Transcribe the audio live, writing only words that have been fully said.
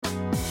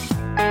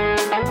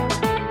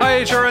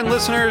HRN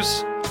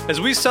listeners.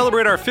 As we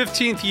celebrate our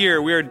 15th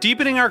year, we are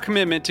deepening our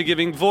commitment to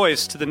giving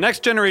voice to the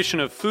next generation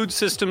of food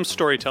systems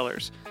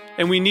storytellers,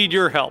 and we need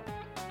your help.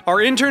 Our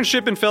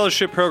internship and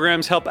fellowship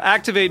programs help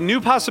activate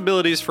new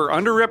possibilities for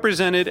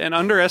underrepresented and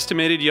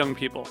underestimated young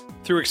people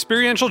through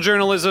experiential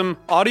journalism,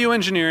 audio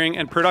engineering,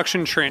 and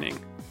production training.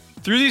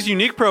 Through these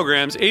unique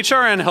programs,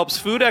 HRN helps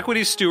food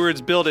equity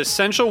stewards build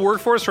essential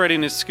workforce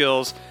readiness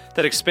skills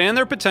that expand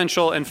their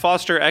potential and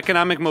foster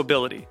economic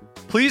mobility.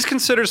 Please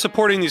consider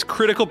supporting these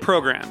critical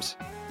programs.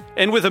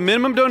 And with a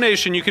minimum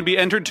donation, you can be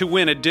entered to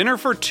win a dinner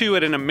for two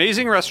at an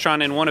amazing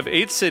restaurant in one of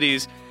 8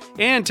 cities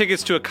and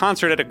tickets to a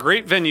concert at a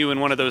great venue in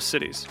one of those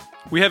cities.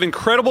 We have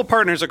incredible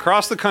partners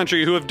across the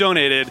country who have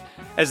donated,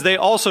 as they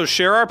also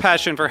share our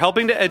passion for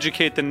helping to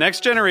educate the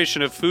next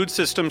generation of food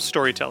systems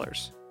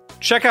storytellers.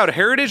 Check out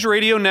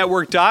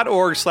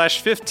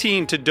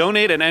heritageradionetwork.org/15 to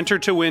donate and enter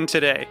to win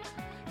today.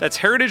 That's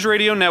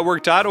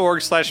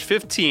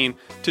heritageradionetwork.org/15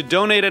 to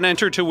donate and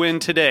enter to win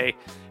today.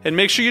 And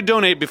make sure you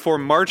donate before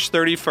March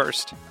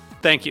 31st.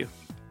 Thank you.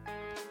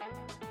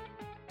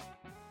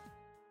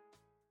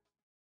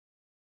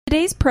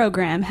 Today's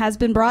program has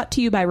been brought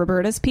to you by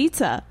Roberta's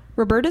Pizza.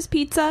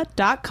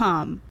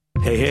 robertaspizza.com.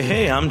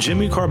 Hey, I'm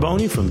Jimmy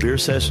Carboni from Beer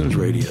Sessions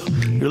Radio.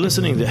 You're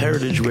listening to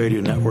Heritage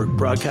Radio Network,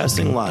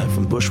 broadcasting live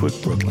from Bushwick,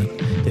 Brooklyn.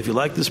 If you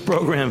like this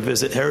program,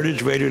 visit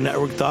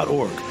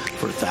heritageradionetwork.org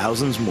for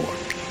thousands more.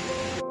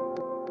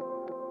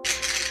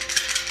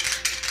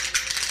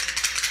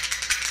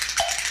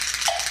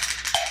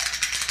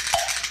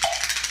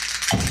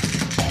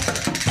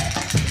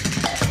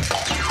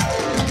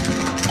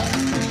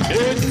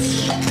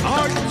 It's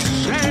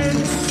Arts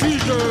and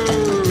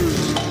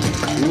Seizures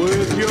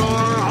with your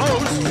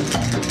hosts,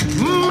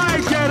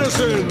 Mike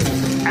Edison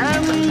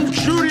and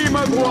Judy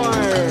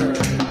McGuire.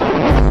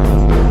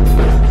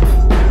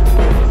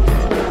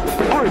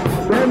 Arts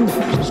and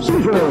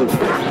Seizures.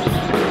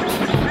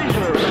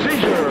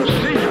 Seizures.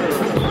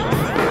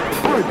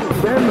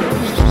 Arts and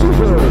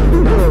Seizures.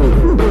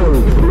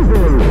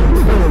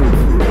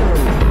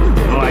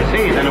 Oh, I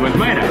see. Then it was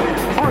murder.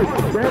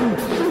 Arts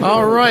and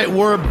All right,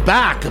 we're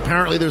back.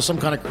 Apparently there's some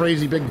kind of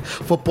crazy big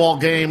football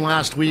game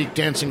last week,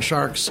 Dancing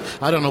Sharks.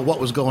 I don't know what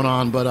was going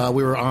on, but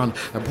we were on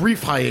a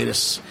brief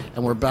hiatus,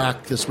 and we're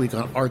back this week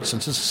on Arts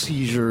and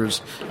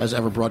Seizures, as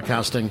ever,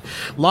 broadcasting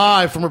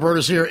live from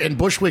Roberta's here in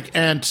Bushwick,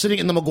 and sitting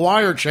in the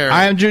McGuire chair.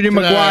 I am Judy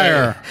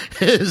McGuire.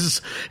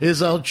 Is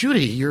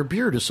Judy, your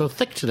beard is so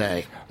thick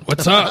today.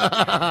 What's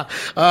up?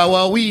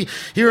 Well, we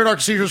here at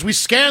Arts and Seizures, we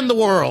scan the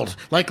world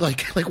like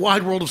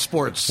Wide World of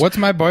Sports. What's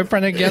my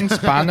boyfriend again?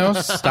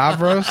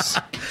 Stavros?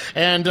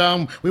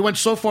 And we went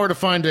so far to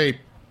find a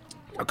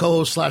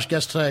co-host /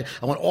 guest today.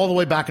 I went all the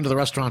way back into the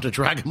restaurant to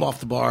drag him off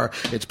the bar.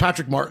 It's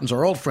Patrick Martins,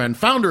 our old friend,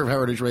 founder of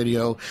Heritage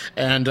Radio,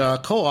 and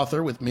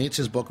co-author with me, it's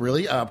his book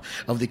really, of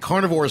the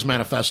Carnivore's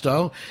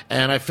Manifesto.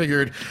 And I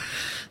figured,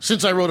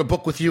 since I wrote a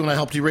book with you and I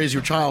helped you raise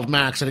your child,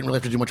 Max, I didn't really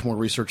have to do much more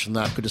research than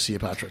that. Good to see you,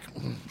 Patrick.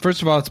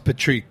 First of all, it's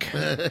Patrick.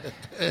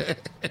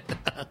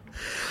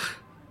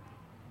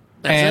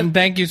 And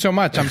thank you so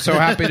much. I'm so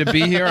happy to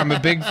be here. I'm a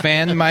big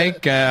fan,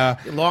 Mike.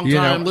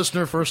 Long-time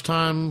listener,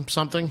 first-time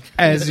something?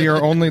 As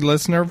your only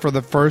listener for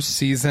the first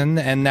season,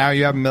 and now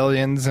you have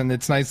millions, and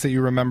it's nice that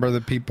you remember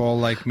the people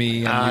like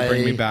me, and you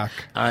bring me back.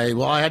 I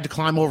had to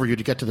climb over you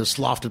to get to this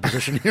lofted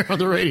position here on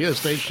the radio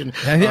station.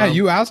 Yeah,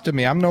 you ousted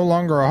me. I'm no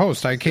longer a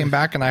host. I came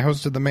back and I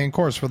hosted the main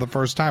course for the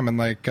first time in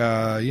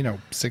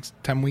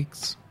 6-10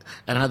 weeks.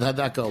 And how'd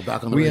that go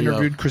back on the radio? We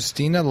interviewed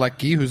Christina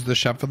Leckie, who's the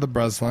chef of the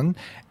Breslin,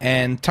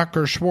 and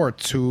Tucker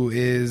Schwartz, who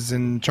is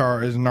an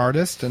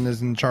artist and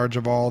is in charge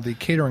of all the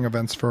catering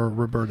events for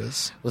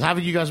Roberta's. With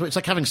having you guys, it's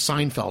like having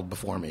Seinfeld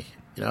before me.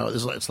 You know,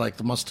 it's like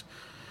the must.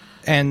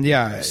 And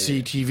yeah,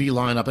 see TV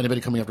lineup.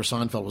 Anybody coming after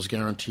Seinfeld was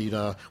guaranteed,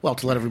 to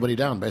let everybody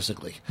down,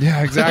 basically.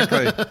 Yeah,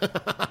 exactly.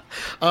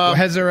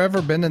 Has there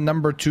ever been a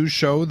number 2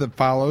 show that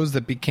follows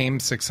that became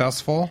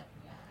successful?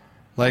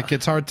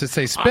 It's hard to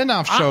say.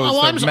 Spin-off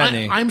shows,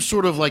 many. I'm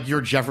sort of like your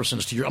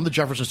Jeffersons to your. I'm the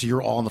Jeffersons to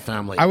your All in the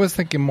Family. I was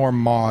thinking more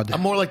Maude.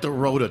 I'm more like the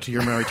Rhoda to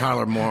your Mary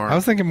Tyler Moore. I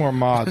was thinking more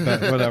Maude,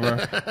 but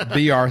whatever.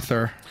 B.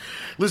 Arthur.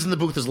 Liz in the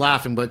booth is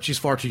laughing, but she's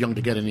far too young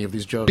to get any of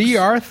these jokes. B.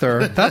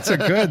 Arthur. That's a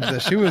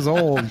good. She was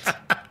old.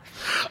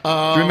 Do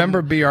you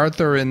remember B.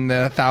 Arthur in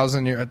the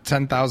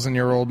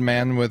 10,000-year-old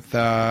man with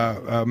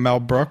Mel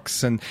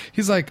Brooks? And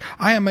he's like,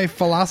 I am a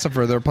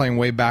philosopher. They're playing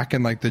way back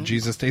in the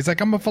Jesus days. He's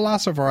like, I'm a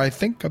philosopher. I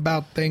think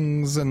about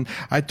things and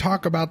I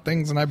talk about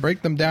things and I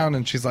break them down.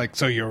 And she's like,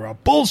 so you're a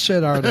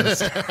bullshit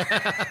artist.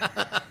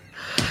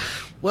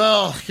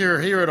 Well,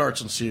 here at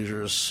Arts and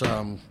Seizures,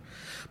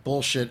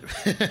 bullshit.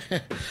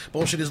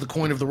 Bullshit is the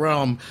coin of the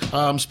realm.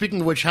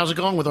 Speaking of which, how's it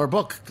going with our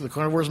book, The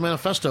Carnivore's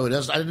Manifesto?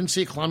 I didn't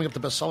see it climbing up the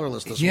bestseller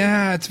list this week.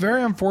 Yeah, it's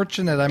very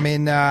unfortunate. I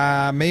mean,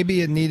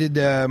 maybe it needed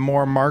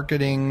more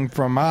marketing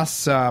from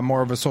us,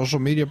 more of a social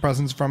media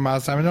presence from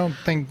us. I don't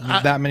think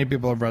that many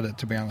people have read it,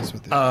 to be honest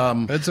with you.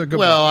 It's a good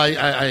book.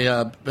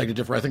 I beg to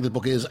differ. I think the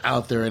book is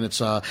out there, and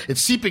it's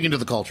seeping into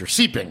the culture.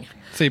 Seeping.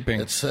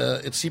 It's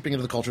seeping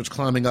into the culture. It's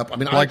climbing up. I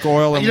mean, like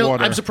oil and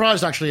water. I'm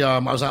surprised, actually. I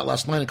was out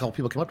last night, and a couple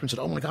people came up to me and said,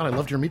 "Oh my God, I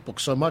loved your meat book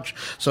so much."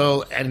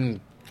 So, and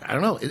I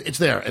don't know, it's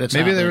there, and it's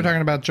maybe happening. They were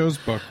talking about Joe's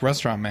book,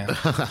 Restaurant Man.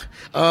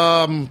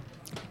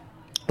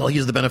 Well, he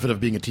has the benefit of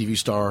being a TV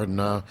star,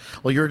 and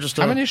you're just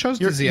how many shows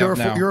does he have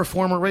now? You're a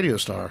former radio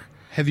star.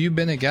 Have you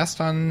been a guest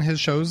on his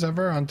shows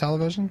ever on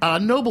television?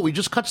 No, but we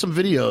just cut some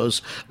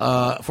videos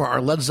for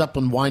our Led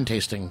Zeppelin wine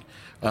tasting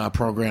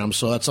program,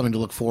 so that's something to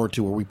look forward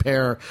to, where we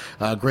pair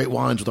great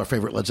wines with our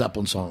favorite Led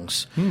Zeppelin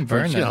songs.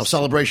 Very nice.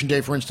 Celebration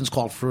Day, for instance,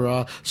 called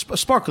for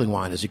sparkling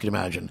wine, as you can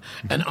imagine,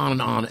 and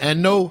on,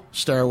 and no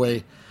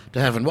Stairway to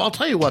Heaven. Well, I'll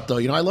tell you what, though.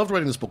 I loved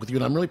writing this book with you,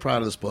 and I'm really proud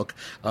of this book.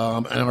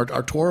 And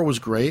our tour was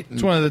great.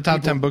 It's one of the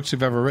top 10 books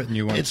you've ever written,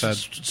 you once said.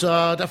 It's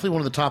definitely one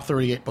of the top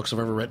 38 books I've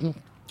ever written.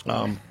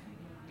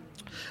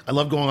 I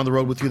love going on the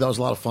road with you. That was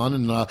a lot of fun.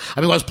 And I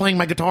was playing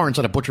my guitar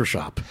inside a butcher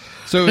shop.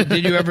 So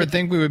did you ever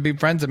think we would be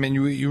friends? I mean,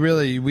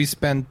 we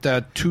spent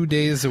 2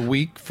 days a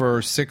week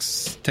for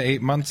 6 to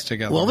 8 months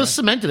together. Well, this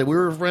cemented it. We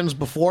were friends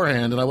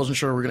beforehand, and I wasn't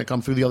sure we were going to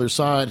come through the other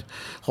side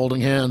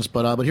holding hands,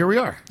 but here we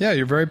are. Yeah,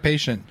 you're very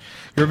patient.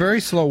 You're a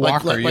very slow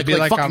walker.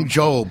 Like fucking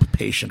Job,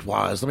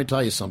 patient-wise. Let me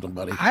tell you something,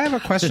 buddy. I have a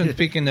question,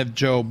 speaking of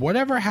Job.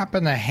 Whatever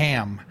happened to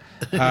Ham?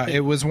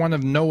 It was one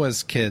of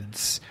Noah's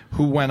kids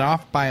who went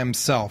off by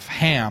himself.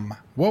 Ham.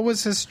 What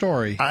was his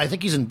story? I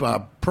think he's in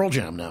Pearl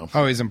Jam now.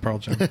 Oh, he's in Pearl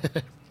Jam.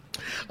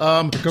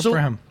 Good for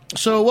him.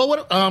 So,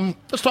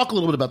 let's talk a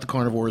little bit about the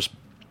Carnivore's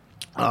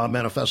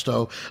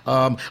Manifesto.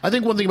 I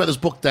think one thing about this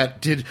book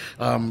that did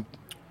hurt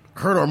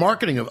our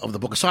marketing of the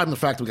book, aside from the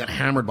fact that we got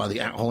hammered by the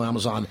whole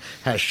Amazon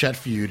 #Chet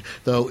feud,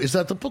 though, is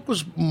that the book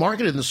was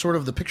marketed in sort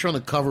of the picture on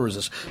the cover is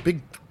this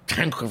big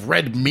tank of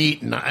red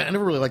meat, and I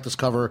never really liked this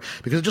cover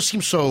because it just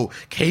seems so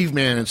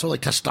caveman and so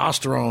like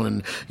testosterone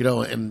and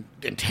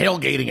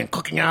tailgating and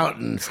cooking out,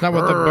 and it's not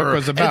what the book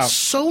was about. It's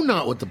so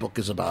not what the book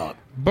is about.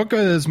 Book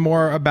is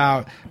more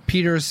about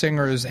Peter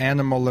Singer's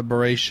animal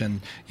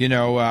liberation. He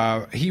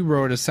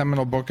wrote a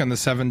seminal book in the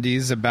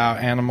 70s about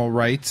animal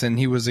rights, and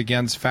he was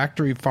against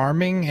factory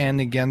farming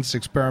and against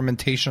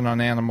experimentation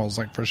on animals,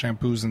 like for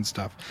shampoos and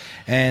stuff.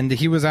 And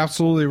he was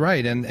absolutely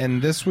right.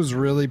 And this was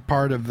really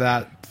part of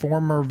that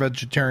former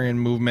vegetarian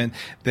movement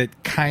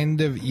that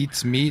kind of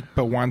eats meat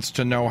but wants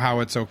to know how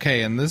it's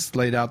okay. And this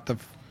laid out the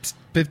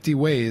 50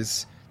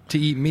 ways to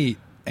eat meat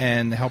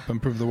and help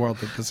improve the world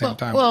at the same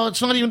time. Well,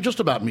 it's not even just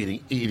about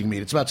eating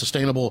meat. It's about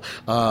sustainable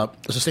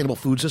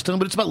food system,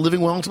 but it's about living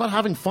well. It's about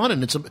having fun,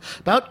 and it's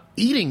about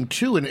eating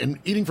too, and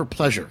eating for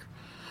pleasure,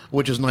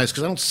 which is nice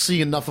because I don't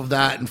see enough of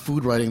that in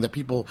food writing that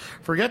people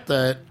forget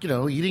that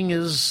eating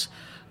is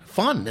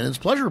fun and it's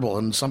pleasurable,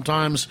 and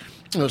sometimes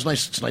it's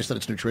nice. It's nice that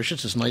it's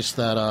nutritious. It's nice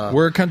that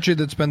we're a country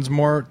that spends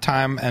more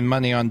time and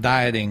money on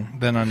dieting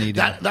than on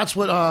eating. That's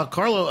what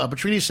Carlo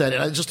Petrini said,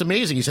 and it's just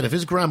amazing. He said if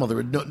his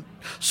grandmother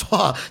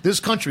saw this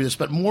country that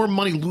spent more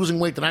money losing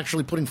weight than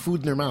actually putting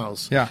food in their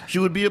mouths, she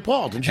would be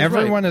appalled. And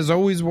everyone is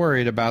always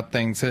worried about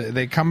things.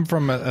 They come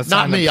from a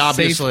not me, of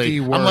obviously. Safety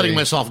worry. I'm letting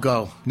myself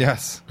go.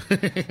 Yes.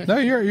 No,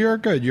 you're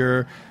good.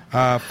 You're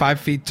 5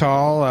 feet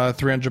tall,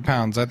 300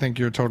 pounds. I think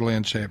you're totally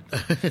in shape.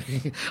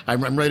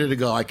 I'm ready to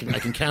go. I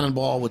can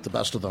cannonball with the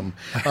best of them.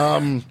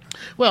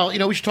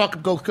 We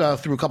should go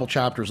through a couple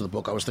chapters of the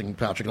book. I was thinking,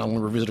 Patrick, and I want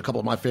to revisit a couple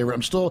of my favorite.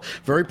 I'm still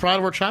very proud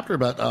of our chapter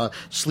about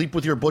sleep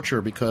with your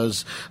butcher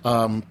because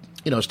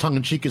as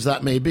tongue-in-cheek as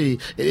that may be,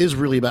 it is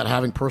really about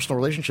having personal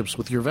relationships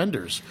with your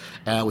vendors,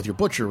 with your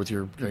butcher, with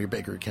your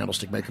baker,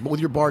 candlestick maker, but with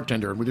your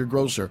bartender and with your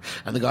grocer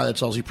and the guy that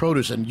sells you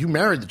produce. And you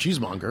married the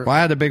cheesemonger. Well,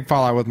 I had a big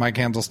fallout with my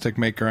candlestick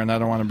maker, and I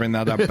don't want to bring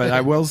that up. But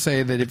I will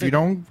say that if you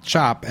don't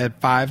shop at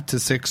 5 to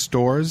 6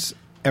 stores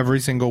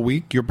every single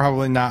week, you're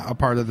probably not a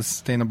part of the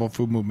sustainable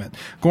food movement.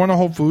 Going to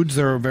Whole Foods,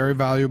 they're a very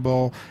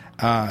valuable,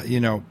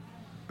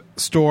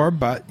 store,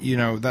 but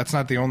that's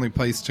not the only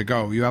place to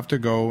go. You have to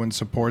go and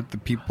support the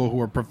people who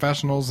are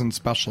professionals and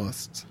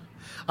specialists.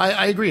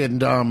 I agree,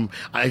 and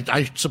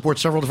I support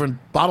several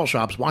different bottle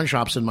shops, wine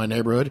shops in my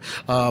neighborhood,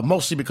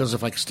 mostly because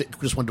if I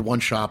just went to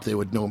one shop, they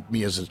would know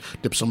me as a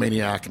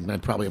dipsomaniac, and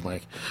I'd probably have my...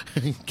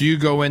 Do you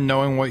go in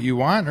knowing what you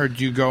want, or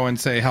do you go and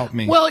say, help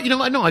me? Well,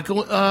 I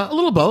go a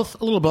little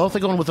both. I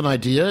go in with an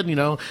idea,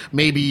 and,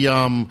 maybe,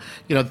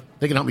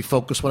 They can help me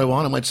focus what I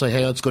want. I might say,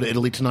 hey, let's go to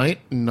Italy tonight,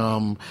 and I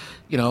want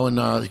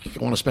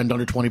to spend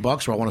under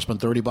 $20, or I want to spend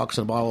 $30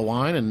 on a bottle of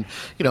wine, and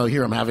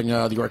here I'm having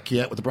the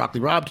orchiette with the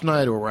broccoli rabe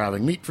tonight, or we're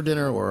having meat for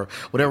dinner, or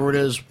whatever it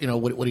is.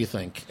 What do you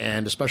think?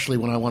 And especially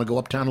when I want to go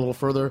uptown a little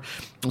further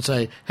and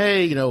say,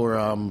 hey,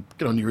 we're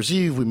New Year's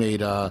Eve, we made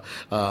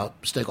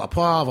steak au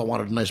poivre. I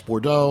wanted a nice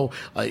Bordeaux.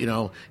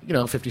 $50,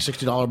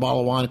 $60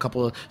 bottle of wine, a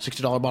couple of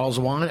 $60 bottles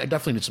of wine. I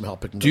definitely need some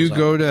help picking. Do you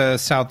go to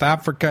South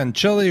Africa and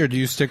Chile, or do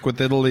you stick with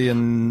Italy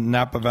and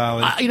Napa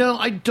Valley?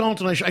 I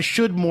don't, and I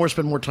should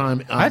spend more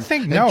time. I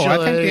think in I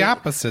Chile, think the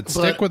opposite.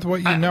 Stick with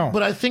what you know.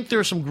 But I think there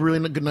are some really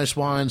good, nice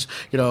wines.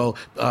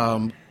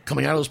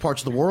 Coming out of those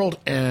parts of the world,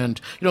 and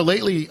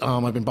lately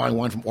I've been buying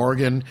wine from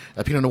Oregon.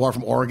 Pinot Noir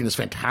from Oregon is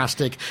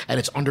fantastic, and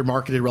it's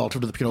undermarketed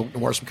relative to the Pinot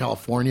Noirs from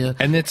California.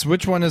 And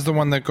which one is the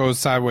one that goes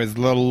sideways?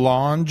 The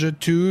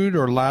longitude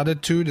or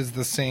latitude is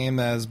the same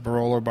as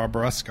Barolo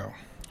Barbaresco.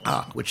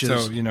 Which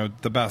is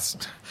the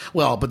best.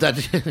 Well, but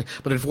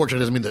unfortunately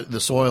doesn't mean the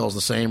soil is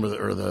the same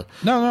or the.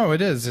 No,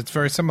 it is. It's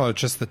very similar.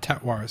 It's just the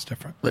terroir is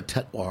different. The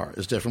terroir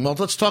is different. Well,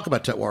 let's talk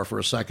about terroir for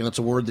a second. That's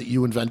a word that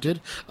you invented.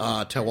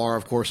 Terroir,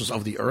 of course, is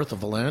of the earth,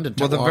 of the land. And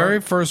well, the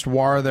very first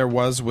war there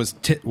was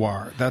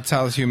titwar. That's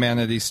how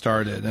humanity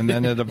started, and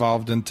then it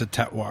evolved into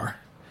terroir.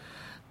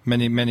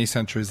 Many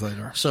centuries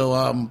later. So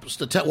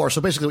the terroir. So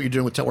basically, what you're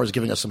doing with terroir is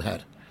giving us some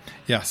head.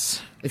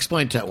 Yes.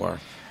 Explain terroir.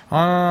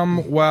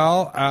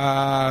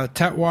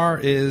 Terroir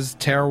is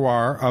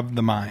terroir of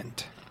the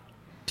mind.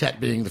 Tet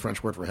being the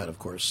French word for head, of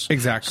course.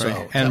 Exactly.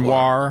 So, and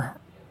war,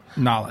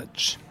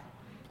 knowledge.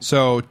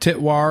 So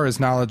titwar is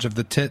knowledge of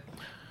the tit.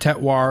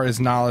 Terroir is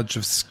knowledge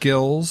of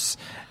skills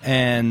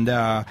and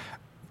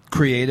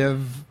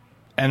creative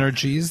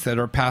energies that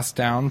are passed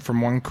down from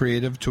one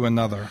creative to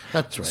another.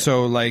 That's right.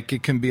 So,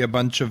 it can be a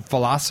bunch of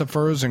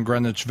philosophers in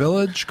Greenwich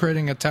Village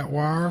creating a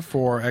terroir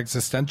for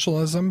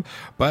existentialism,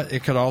 but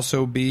it could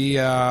also be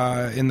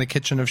in the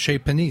kitchen of Chez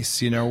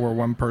Panisse, where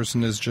one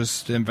person is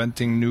just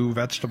inventing new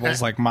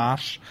vegetables like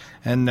mâche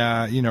and,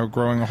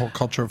 growing a whole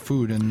culture of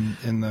food in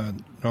the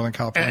Northern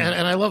California.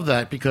 And I love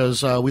that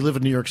because we live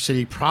in New York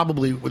City.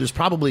 There's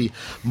probably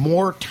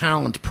more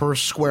talent per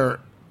square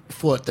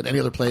foot than any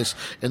other place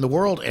in the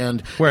world. And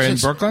where, in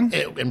Brooklyn?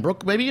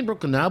 Maybe in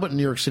Brooklyn now, but in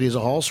New York City as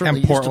a whole. Certainly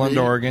and Portland,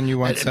 Oregon, you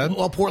once said?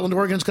 Well, Portland,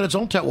 Oregon's got its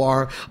own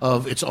terroir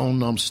of its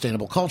own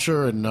sustainable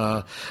culture, and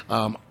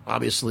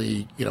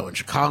obviously, in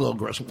Chicago,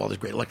 all these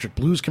great electric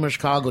blues come out of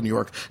Chicago, New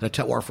York, and a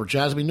terroir for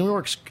jazz. I mean, New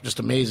York's just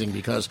amazing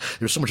because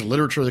there's so much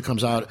literature that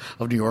comes out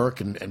of New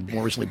York, and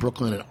more recently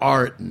Brooklyn, and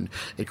art, and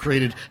it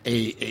created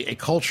a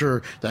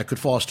culture that could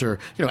foster,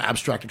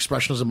 abstract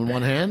expressionism on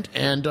one hand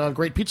and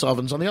great pizza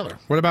ovens on the other.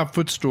 What about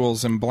footstools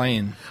in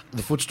Blaine?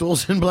 The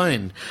footstools in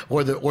Blaine,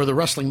 or the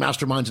wrestling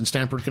masterminds in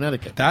Stamford,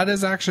 Connecticut. That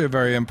is actually a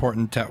very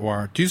important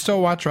terroir. Do you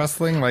still watch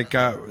wrestling,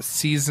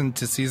 season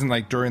to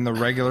season, during the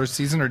regular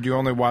season, or do you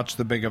only watch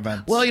the big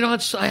events? Well,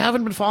 I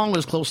haven't been following it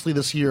as closely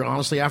this year,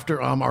 honestly. After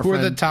Who are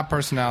the top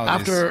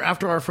personalities?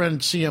 After our friend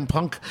CM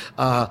Punk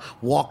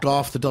walked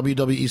off the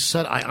WWE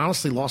set, I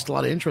honestly lost a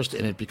lot of interest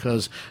in it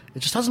because it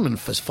just hasn't been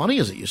as funny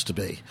as it used to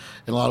be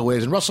in a lot of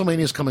ways. And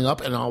WrestleMania is coming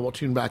up, and I'll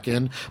tune back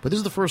in. But this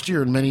is the first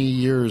year in many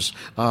years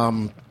that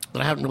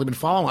I haven't really been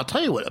following. I'll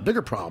tell you what a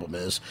bigger problem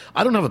is.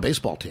 I don't have a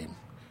baseball team.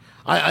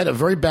 I had a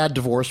very bad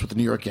divorce with the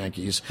New York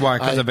Yankees. Why?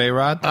 Because of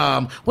A-Rod?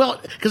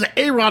 Because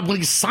A-Rod, when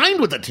he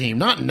signed with the team,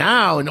 not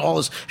now, and all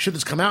this shit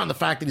that's come out, and the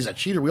fact that he's a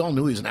cheater, we all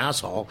knew he's an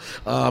asshole.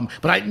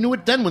 But I knew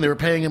it then when they were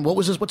paying him.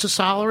 What's his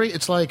salary?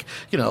 It's like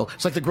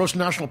the gross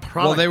national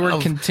product. Well, they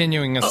were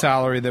continuing a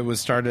salary that was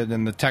started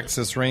in the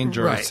Texas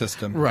Ranger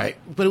system. Right.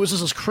 But it was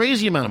just this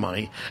crazy amount of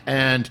money.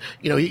 And,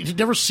 he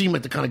never seemed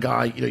like the kind of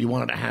guy, you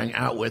wanted to hang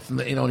out with. And,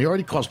 and he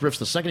already caused rifts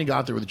the second he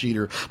got there with a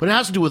cheater. But it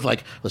has to do with,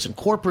 listen,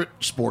 corporate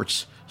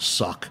sports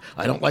suck.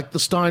 I don't like the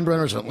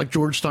Steinbrenners. I don't like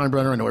George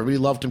Steinbrenner. I know everybody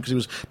loved him because he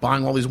was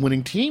buying all these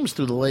winning teams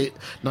through the late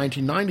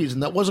 1990s,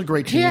 and that was a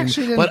great team. He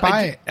actually didn't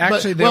buy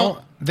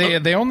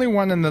it. They only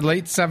won in the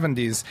late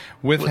 70s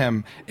with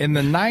him. In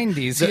the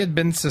 90s, he had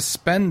been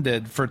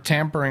suspended for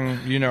tampering,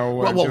 doing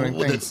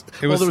things.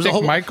 It was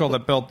Dick Michael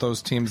that built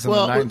those teams in the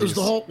 90s. There's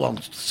the whole,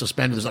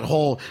 suspended. There's that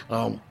whole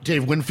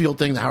Dave Winfield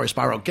thing, the Harry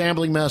Spyro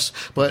gambling mess.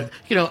 But,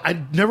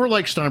 I never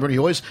liked Steinbrenner. He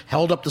always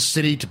held up the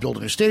city to build a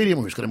new stadium.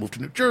 He was going to move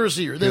to New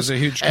Jersey or this. He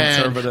was a huge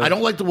conservative. And I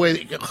don't like the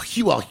way,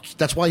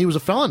 that's why he was a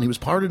felon. He was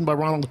pardoned by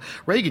Ronald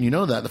Reagan. You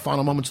know that, the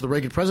final moments of the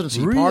Reagan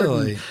presidency. Really?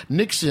 He pardoned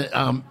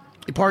Nixon.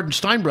 He pardoned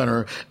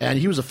Steinbrenner, and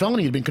he was a felon.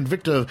 He had been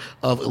convicted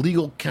of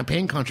illegal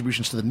campaign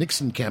contributions to the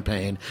Nixon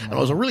campaign. And it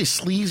was a really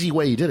sleazy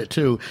way he did it,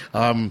 too.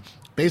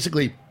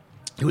 Basically,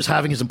 he was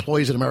having his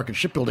employees at American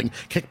Shipbuilding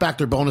kick back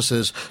their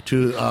bonuses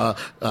to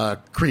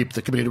CREEP,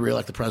 the Committee to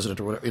Re-elect the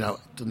President, or whatever,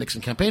 the Nixon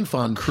Campaign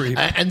Fund, CREEP.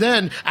 And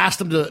then asked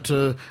them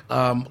to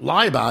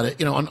lie about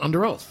it,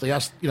 under oath. They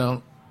asked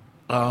them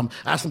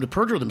to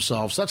perjure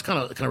themselves. So that's kind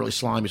of really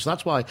slimy. So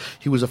that's why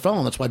he was a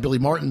felon. That's why Billy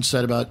Martin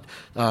said about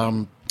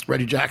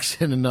Reggie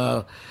Jackson and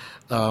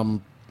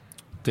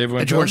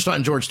Dave George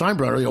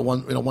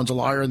Steinbrenner. One's a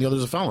liar and the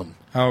other's a felon.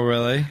 Oh,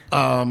 really?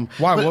 Why?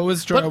 What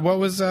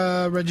was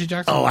Reggie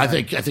Jackson? Oh, I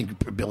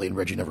think Billy and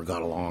Reggie never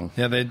got along.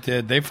 Yeah, they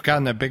did. They've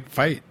gotten a big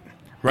fight.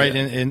 Right,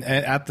 in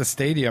at the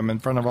stadium in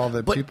front of all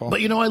the people.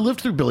 But I lived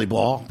through Billy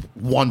Ball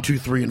 1, 2,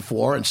 3, and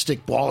 4, and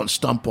stick ball and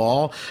stump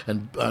ball,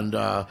 and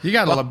you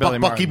got to love Billy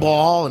Bucky Martin.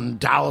 Ball and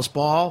Dallas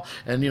Ball,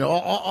 and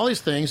all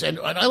these things.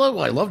 And I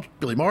love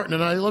Billy Martin,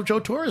 and I love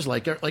Joe Torres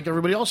like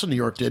everybody else in New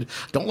York did.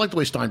 Don't like the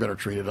way Steinbrenner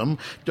treated him.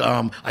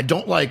 I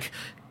don't like.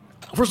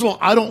 First of all,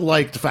 I don't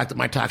like the fact that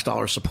my tax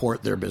dollars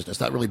support their business.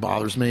 That really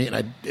bothers me.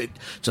 And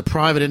it's a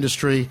private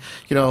industry.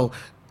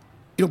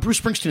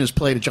 Bruce Springsteen has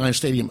played at Giants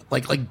Stadium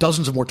like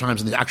dozens of more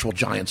times than the actual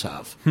Giants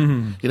have.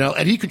 And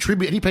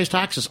he pays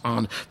taxes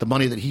on the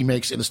money that he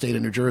makes in the state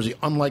of New Jersey,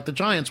 unlike the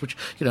Giants, which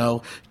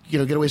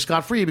get away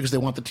scot-free because they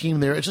want the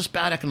team there. It's just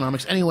bad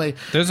economics. Anyway,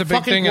 there's a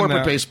big thing in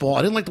corporate baseball.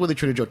 I didn't like the way they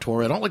treated Joe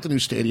Torre. I don't like the new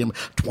stadium,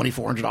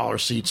 $2,400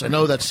 seats. I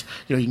know that's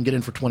you can get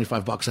in for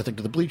 $25, I think,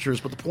 to the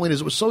bleachers, but the point is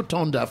it was so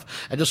tone deaf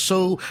and just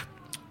so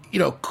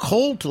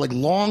cold to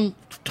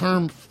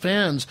long-term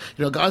fans.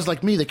 Guys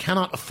like me, they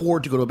cannot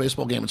afford to go to a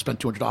baseball game and spend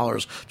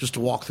 $200 just to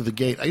walk through the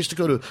gate. I used to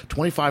go to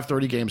 25,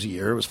 30 games a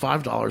year. It was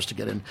 $5 to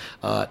get in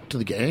to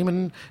the game,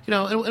 and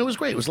it was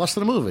great. It was less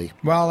than a movie.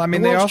 Well, I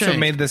mean, they also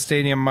made the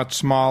stadium much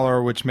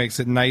smaller, which makes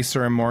it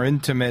nicer and more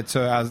intimate.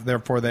 So,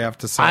 therefore, they have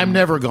to sell. I'm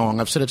never going.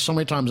 I've said it so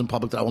many times in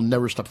public that I will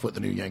never step foot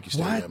in the new Yankee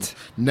Stadium. What?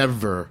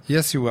 Never.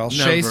 Yes, you will.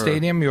 Never. Shea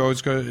Stadium. You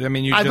always go. I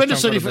mean, I've been to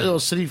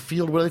Citi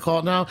Field. What do they call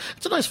it now?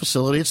 It's a nice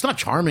facility. It's not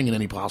charming in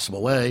any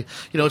possible way.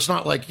 It's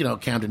not like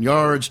Camden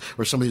Yards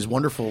or some of these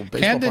wonderful baseball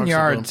Camden parks.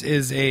 Yards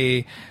is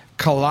a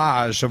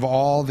collage of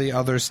all the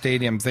other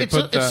stadiums.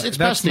 It's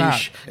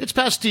pastiche. It's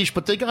pastiche,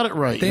 but they got it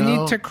right. They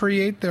need to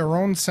create their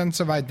own sense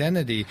of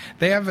identity.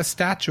 They have a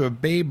statue of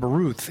Babe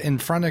Ruth in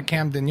front of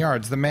Camden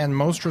Yards, the man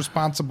most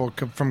responsible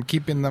from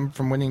keeping them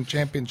from winning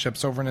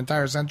championships over an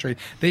entire century.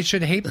 They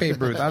should hate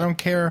Babe Ruth. I don't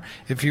care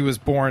if he was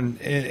born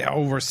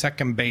over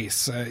second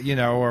base,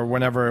 or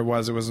whenever it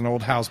was. It was an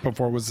old house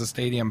before it was a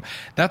stadium.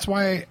 That's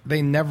why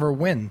they never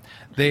win.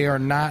 They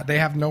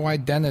have no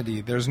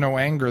identity. There's no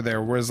anger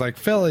there. Whereas like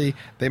Philly,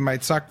 they might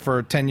suck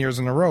for 10 years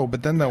in a row,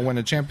 but then they'll win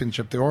a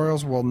championship. The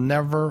Orioles will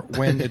never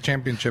win a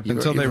championship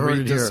until they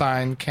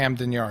redesign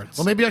Camden Yards.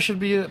 Well, maybe I should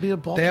be a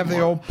Baltimore. They have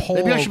the old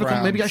polo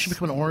maybe I should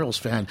become an Orioles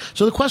fan.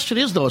 So the question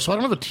is, though, so I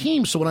don't have a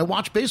team, so when I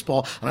watch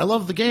baseball, and I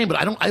love the game, but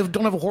I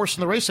don't have a horse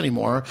in the race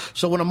anymore,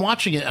 so when I'm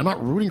watching it, I'm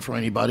not rooting for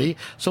anybody.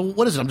 So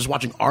what is it? I'm just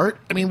watching art?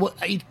 I mean,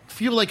 I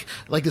feel like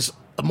this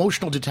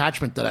emotional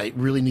detachment that I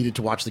really needed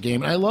to watch the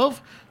game, and I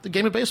love the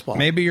game of baseball.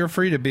 Maybe you're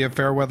free to be a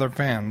fair weather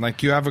fan.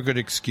 Like, you have a good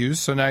excuse,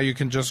 so now you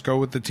can just go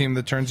with the team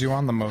that turns you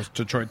on the most.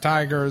 Detroit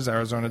Tigers,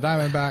 Arizona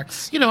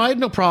Diamondbacks. I had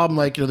no problem.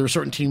 Like, there were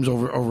certain teams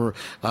over.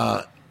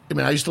 I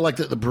used to like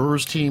the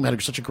Brewers team.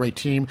 Had such a great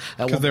team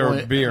because they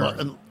were beer.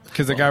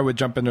 Because the guy would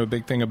jump into a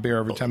big thing of beer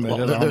every time they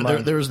did a home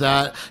run. There's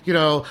that.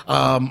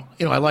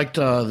 I liked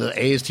the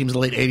A's teams in the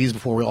late 80s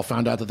before we all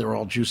found out that they were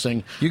all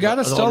juicing. You got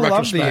to still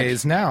love the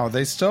A's now.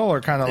 They still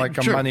are kind of like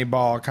a money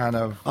ball kind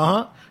of.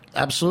 Uh-huh.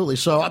 Absolutely.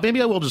 So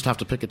maybe I will just have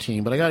to pick a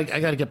team, but I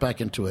got to get back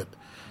into it.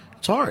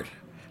 It's hard.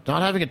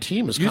 Not having a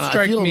team is kind of. You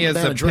strike me as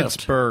a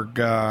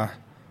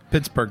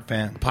Pittsburgh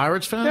fan.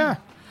 Pirates fan? Yeah.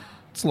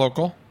 It's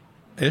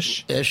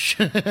local-ish.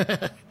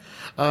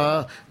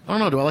 I don't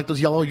know. Do I like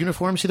those yellow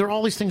uniforms? See, there are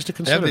all these things to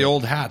consider. They have the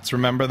old hats.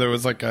 Remember, there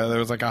was like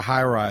a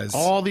high rise.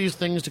 All these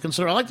things to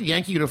consider. I like the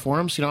Yankee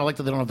uniforms. I like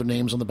that they don't have their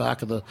names on the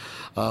back of the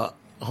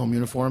home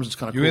uniforms. It's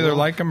kind of cool. You either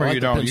like them or you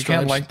don't. You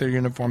can't like their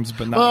uniforms,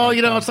 but not. Well, like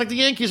them. It's like the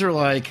Yankees are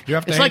like. You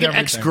have to it's like an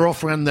everything.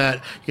 ex-girlfriend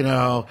that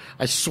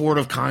I sort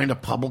of kind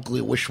of publicly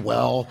wish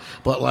well,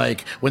 but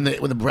like when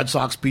the Red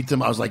Sox beat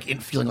them, I was like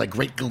feeling like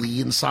great glee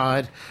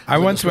inside. I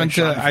once went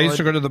to. I used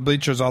to go to the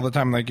bleachers all the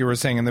time, like you were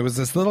saying, and there was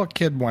this little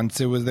kid once.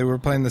 They were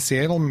playing the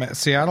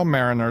Seattle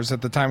Mariners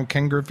at the time.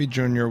 Ken Griffey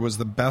Jr. was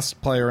the best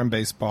player in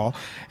baseball,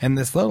 and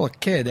this little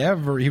kid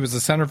he was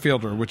a center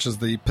fielder, which is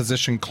the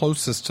position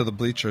closest to the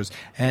bleachers,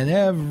 and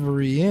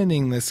every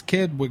inning this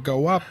kid would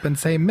go up and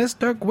say,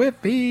 "Mr.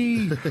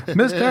 Griffey,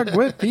 Mr.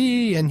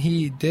 Griffey," and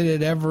he did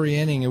it every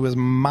inning. It was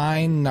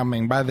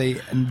mind-numbing. By the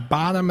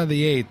bottom of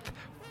the eighth,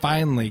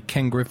 finally,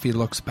 Ken Griffey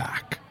looks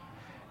back,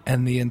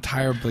 and the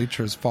entire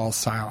bleachers fall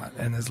silent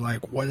and is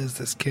like, "What is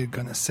this kid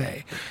going to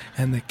say?"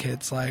 And the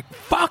kid's like,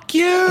 "Fuck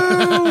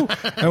you!"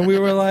 And we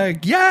were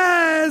like,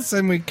 "Yes!"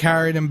 And we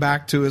carried him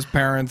back to his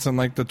parents in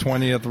like the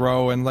 20th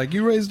row and like,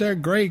 "You raised a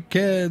great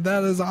kid.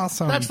 That is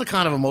awesome." That's the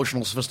kind of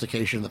emotional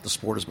sophistication that the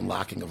sport has been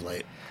lacking of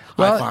late.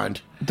 Well, I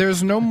find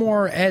there's no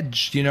more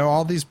edge.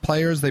 All these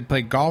players, they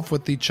play golf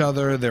with each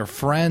other. They're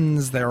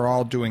friends. They're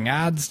all doing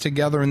ads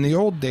together. In the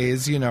old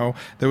days,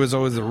 there was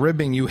always a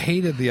ribbing. You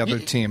hated the other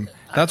team.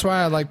 That's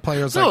why I like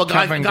players like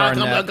Kevin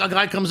Garnett. A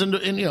guy comes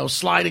in,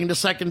 sliding to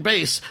second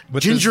base,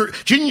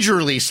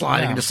 gingerly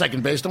sliding to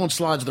second base. No one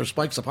slides their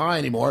spikes up high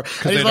anymore.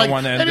 Because they don't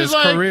want to end his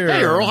career.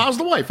 Hey, Earl, how's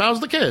the wife? How's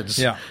the kids?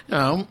 Yeah.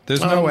 There's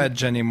no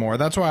edge anymore.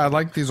 That's why I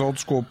like these old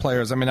school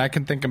players. I mean, I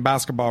can think in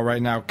basketball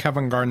right now,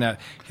 Kevin Garnett,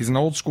 he's an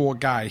old school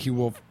guy. He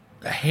will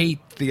hate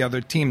the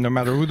other team no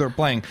matter who they're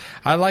playing.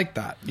 I like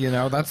that.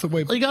 That's the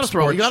way. Well, you got to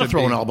throw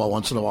an elbow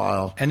once in a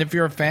while. And if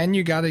you're a fan,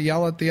 you got to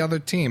yell at the other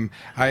team.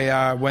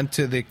 I went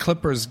to the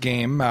Clippers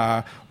game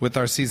with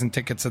our season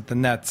tickets at the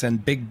Nets,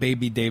 and Big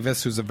Baby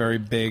Davis, who's a very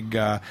big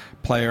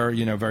player,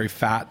 very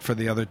fat for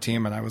the other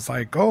team, and I was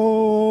like,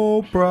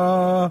 "Oh,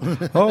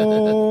 bruh,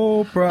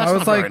 oh, bruh." I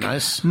was like,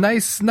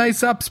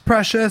 nice ups,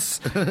 precious.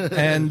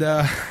 And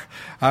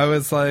I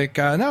was like,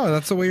 no,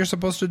 that's the way you're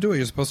supposed to do it.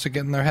 You're supposed to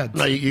get in their heads.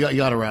 No, you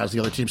got to razz the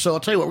other team. So I'll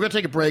tell you what, we're going to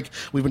take a break.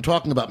 We've been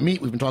talking about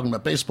meat. We've been talking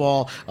about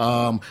baseball.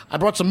 I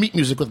brought some meat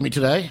music with me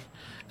today.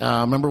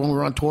 Remember when we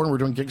were on tour and we were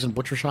doing gigs in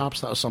butcher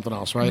shops? That was something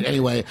else, right?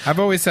 Anyway. I've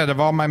always said, of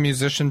all my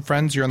musician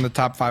friends, you're in the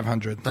top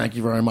 500. Thank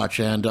you very much.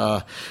 And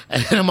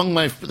among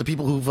the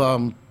people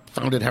who've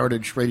founded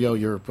Heritage Radio,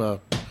 you're...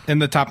 in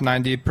the top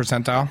 90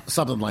 percentile?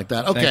 Something like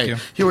that. Okay,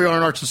 here we are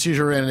in Arts and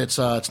Seizure, and it's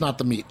not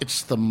the meat,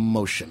 it's the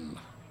motion.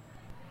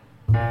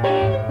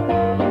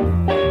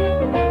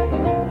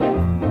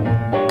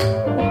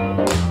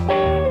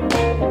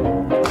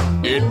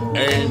 It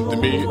ain't the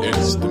meat,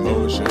 it's the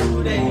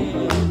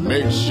motion.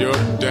 Makes your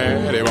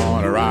daddy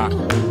wanna rock.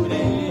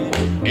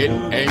 It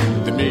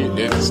ain't the meat,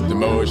 it's the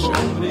motion.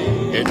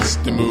 It's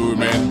the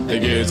movement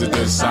that gives it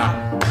the sock.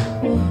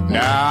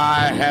 Now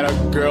I had a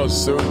girl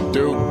so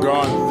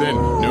doggone thin.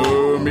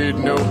 No meat,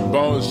 no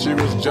bones, she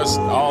was just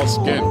all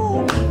skin.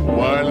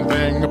 One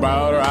thing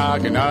about her I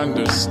can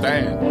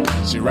understand.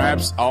 She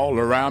wraps all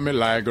around me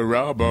like a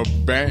rubber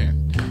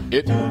band.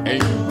 It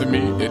ain't the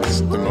meat,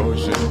 it's the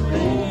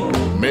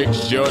motion.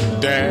 Makes your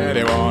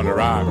daddy wanna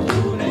rock.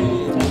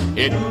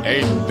 It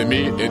ain't the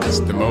meat, it's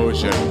the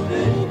motion.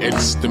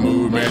 It's the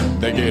movement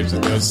that gives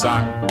it the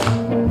sock.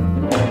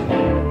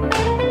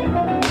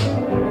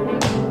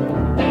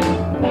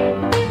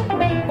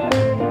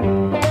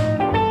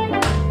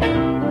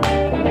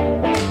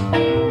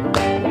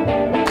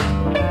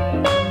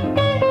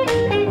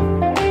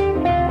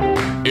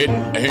 It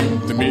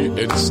ain't the meat,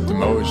 it's the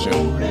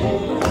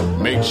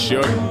motion. Makes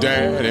your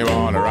daddy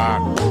wanna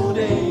rock.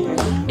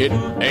 It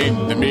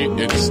ain't the meat,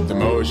 it's the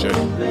motion.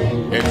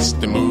 It's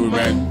the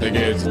movement that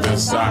gives it the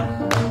sock.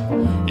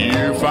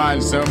 You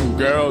find some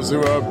girls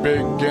who are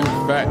big and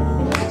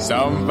fat.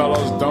 Some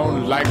fellows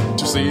don't like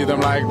to see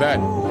them like that.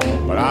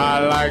 But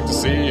I like to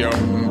see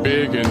them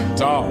big and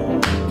tall.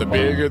 The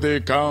bigger they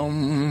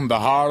come, the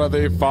harder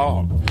they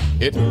fall.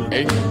 It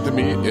ain't the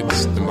meat,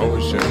 it's the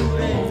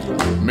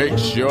motion.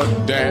 Makes your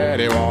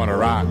daddy wanna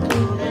rock.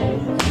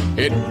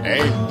 It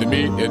ain't the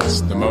meat,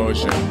 it's the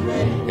motion.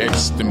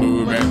 It's the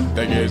movement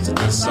that gives it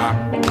the sock.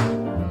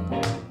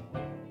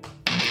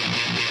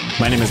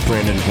 My name is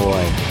Brandon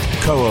Hoy,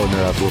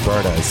 co-owner of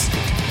Roberta's,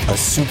 a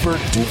super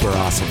duper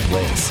awesome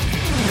place.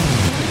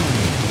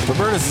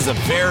 Roberta's is a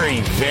very,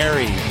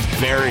 very,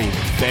 very,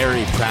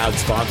 very proud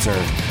sponsor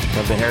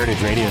of the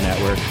Heritage Radio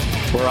Network.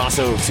 We're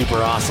also super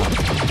awesome.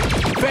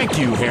 Thank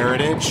you,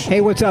 Heritage. Hey,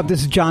 what's up?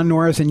 This is John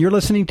Norris, and you're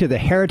listening to the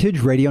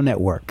Heritage Radio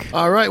Network.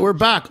 All right, we're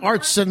back.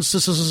 Arts and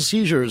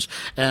Seizures.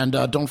 And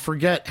don't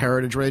forget,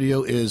 Heritage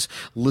Radio is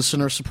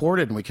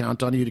listener-supported, and we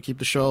count on you to keep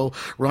the show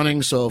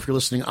running. So if you're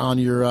listening on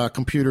your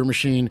computer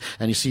machine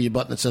and you see a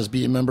button that says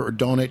be a member or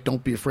donate,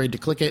 don't be afraid to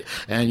click it,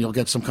 and you'll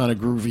get some kind of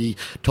groovy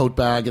tote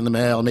bag in the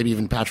mail. Maybe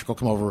even Patrick will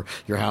come over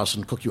your house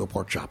and cook you a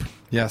pork chop.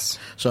 Yes.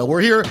 So we're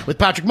here with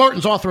Patrick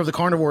Martins, author of The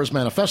Carnivore's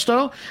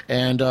Manifesto.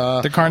 And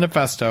The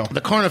Carnifesto.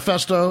 The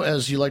Carnifesto,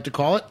 as you like to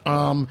call it.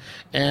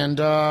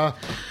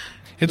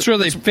 It's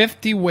really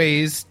 50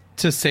 ways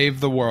to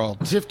save the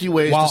world. 50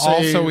 ways while to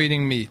save also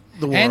eating meat.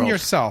 The world. And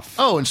yourself.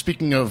 Oh, and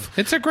speaking of...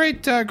 It's a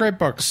great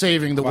book.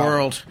 Saving the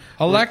world.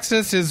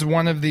 Alexis is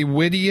one of the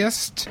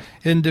wittiest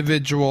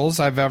individuals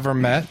I've ever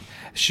met.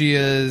 She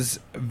is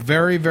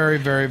very, very,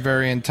 very,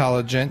 very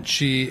intelligent.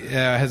 She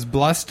has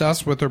blessed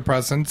us with her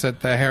presence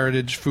at the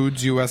Heritage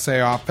Foods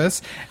USA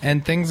office,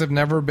 and things have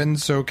never been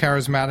so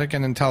charismatic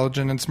and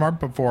intelligent and smart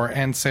before,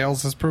 and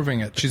sales is proving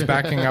it. She's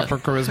backing up her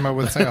charisma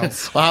with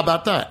sales. Well, how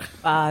about that?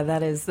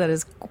 That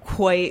is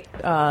quite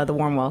the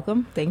warm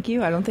welcome. Thank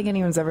you. I don't think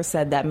anyone's ever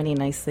said that many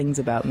nice things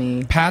about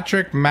me.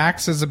 Patrick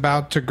Max is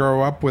about to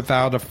grow up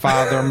without a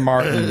father.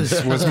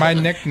 Martins was my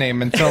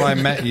nickname until I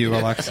met you,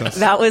 Alexis.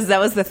 That was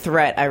the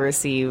threat I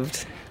received.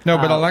 No,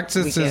 but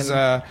Alexis is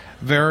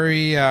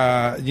very,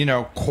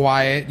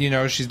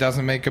 quiet. She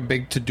doesn't make a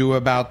big to-do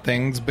about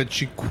things, but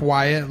she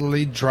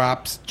quietly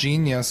drops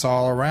genius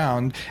all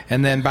around.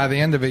 And then by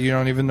the end of it, you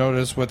don't even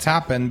notice what's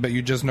happened, but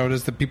you just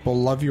notice that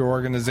people love your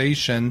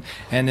organization,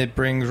 and it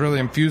really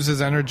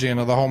infuses energy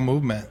into the whole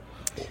movement.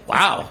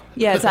 Wow.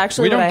 Yeah, it's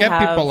actually we don't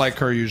get people like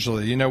her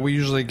usually. We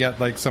usually get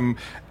like some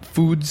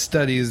food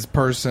studies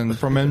person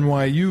from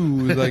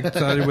NYU, like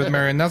studied with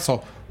Marion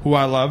Nessel, who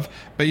I love,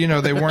 but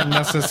they weren't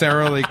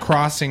necessarily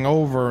crossing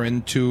over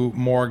into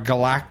more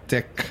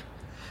galactic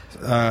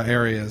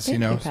areas,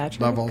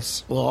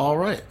 levels. Well, all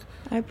right.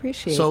 I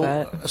appreciate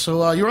that.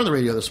 So you're on the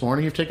radio this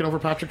morning. You've taken over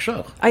Patrick's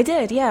show. I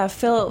did, yeah.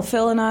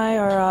 Phil and I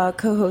are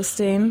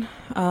co-hosting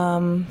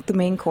the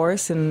main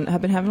course and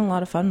have been having a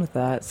lot of fun with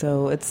that.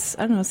 So it's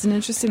an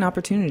interesting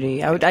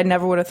opportunity. I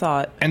never would have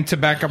thought. And to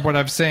back up what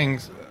I'm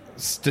saying,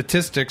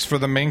 statistics for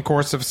the main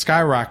course have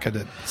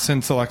skyrocketed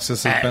since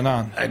Alexis has been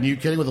on. And you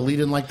kidding with a lead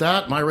in like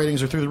that? My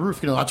ratings are through the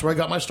roof. That's where I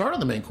got my start on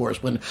the main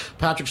course. When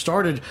Patrick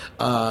started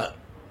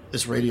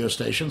this radio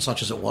station,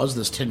 such as it was,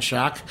 this Tin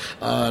Shack,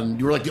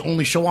 you were like the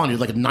only show on. You had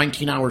like a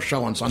 19-hour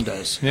show on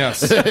Sundays.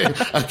 Yes.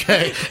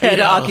 Okay. Had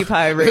to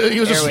occupy it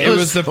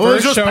was the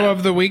first show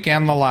of the week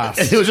and the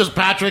last. It was just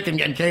Patrick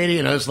and Katie,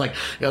 and it was like,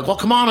 well,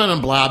 come on in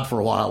and blab for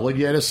a while, would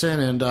you, Edison?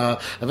 And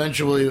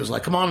eventually it was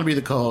like, come on and be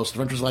the co-host.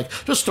 Eventually it was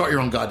like, just start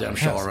your own goddamn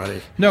show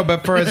already. No,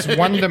 but for as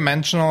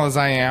one-dimensional as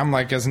I am,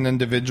 like as an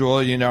individual,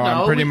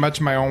 I'm pretty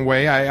much my own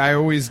way. I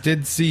always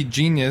did see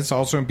genius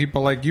also in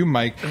people like you,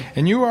 Mike,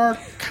 and you are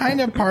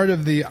kind of part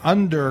of the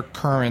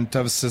undercurrent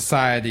of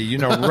society,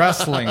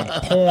 wrestling,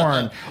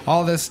 porn,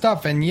 all this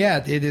stuff, and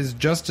yet it is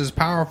just as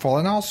powerful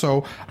and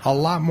also a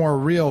lot more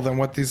real than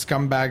what these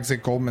scumbags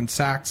at Goldman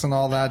Sachs and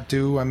all that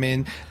do. I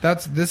mean,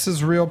 this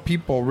is real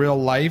people, real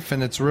life,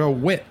 and it's real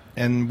wit,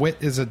 and wit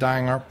is a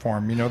dying art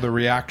form. The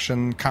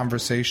reaction,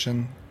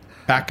 conversation,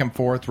 back and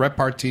forth,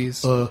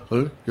 repartees.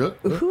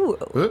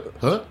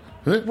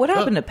 What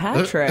happened to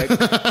Patrick?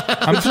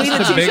 I'm just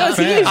a big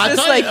fan. I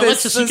thought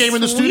Alexis came in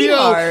the studio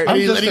and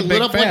he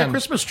lit up like a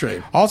Christmas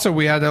tree. Also,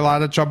 we had a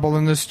lot of trouble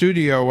in the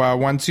studio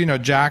once,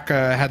 Jack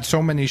had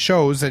so many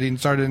shows that he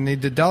started to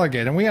need to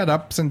delegate. And we had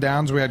ups and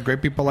downs. We had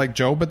great people like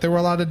Joe, but there were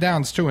a lot of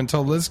downs too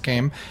until Liz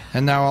came.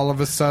 And now all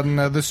of a sudden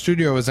the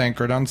studio is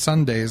anchored on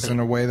Sundays in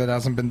a way that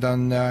hasn't been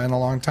done in a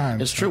long time.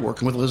 It's true.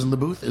 Working with Liz in the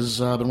booth has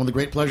been one of the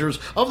great pleasures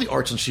of the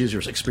Arts and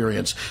Seizures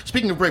experience.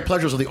 Speaking of great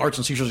pleasures of the Arts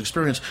and Seizures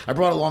experience, I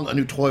brought along a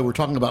new toy. We're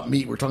talking about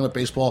meat. We're talking about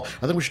baseball.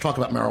 I think we should talk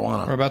about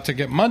marijuana. We're about to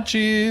get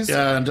munchies.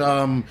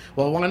 And,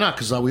 well, why not?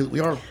 Because we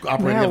are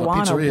operating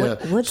marijuana, a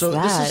pizzeria. What's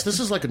that? This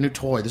is like a new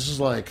toy. This is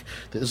like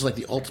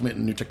the ultimate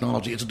in new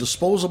technology. It's a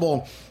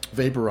disposable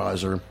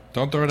vaporizer.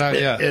 Don't throw it out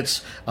yet.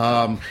 It's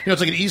it's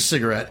like an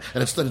e-cigarette,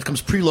 and it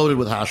comes preloaded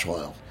with hash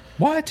oil.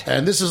 What?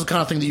 And this is the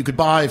kind of thing that you could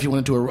buy if you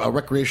went into a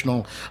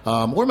recreational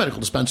or medical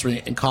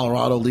dispensary in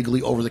Colorado,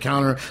 legally over the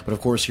counter. But of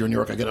course, here in New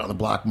York, I get it on the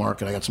black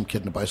market. I got some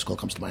kid in a bicycle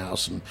comes to my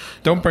house and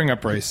don't bring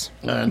up race.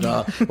 And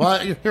well,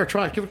 here,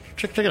 try it.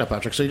 Check it out,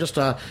 Patrick. So you just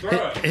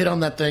hit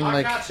on that thing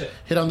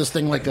hit on this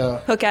thing like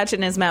a he'll catch it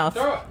in his mouth.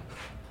 All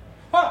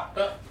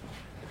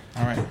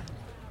right.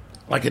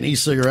 Like an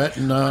e-cigarette,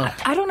 and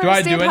I don't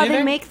understand how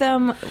they make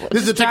them.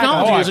 This is the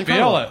technology. I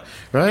feel it.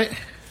 Right.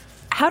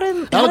 How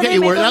do that'll get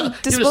you where? Give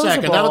it disposable? a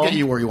second. That'll get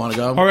you where you want to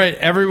go. All right,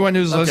 everyone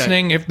who's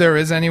listening, if there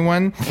is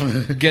anyone,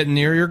 get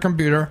near your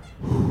computer.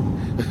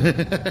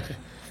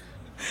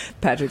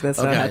 Patrick, that's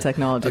not how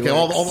technology works.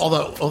 All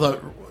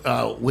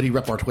the witty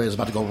repartee is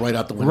about to go right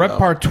out the window.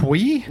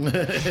 Repartee?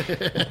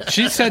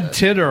 She said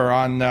titter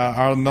on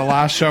the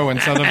last show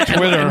instead of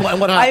Twitter. And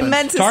what happened? I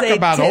meant to Talk say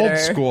about titter. old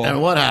school.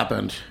 And what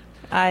happened?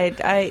 I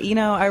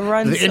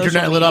run the social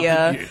internet lit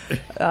media,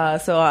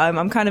 up. so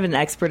I'm kind of an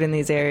expert in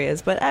these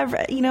areas. But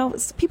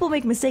people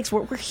make mistakes.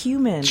 We're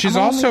human. She's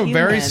also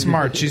very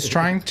smart. She's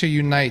trying to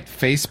unite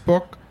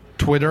Facebook,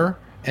 Twitter,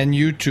 and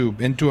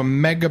YouTube into a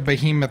mega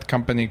behemoth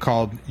company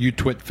called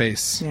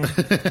UTwitFace. Yeah.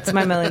 It's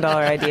my $1 million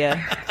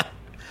idea.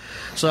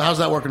 So how's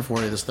that working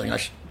for you? This thing?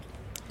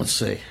 Let's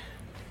see.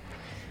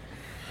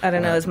 I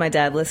don't know. Is my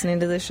dad listening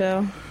to this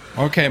show?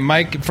 Okay,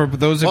 Mike, for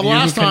those of you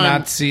who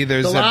cannot see,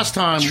 there's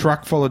a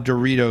truck full of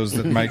Doritos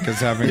that Mike is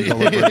having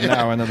delivered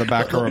now into the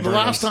back of Roberta's. The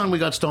last time we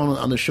got stoned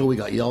on the show, we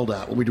got yelled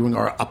at when we were doing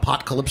our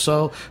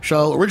Apotcalypso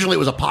show. Originally, it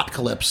was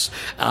Apotcalypse.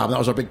 That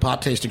was our big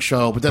pot tasting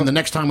show. But then the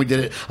next time we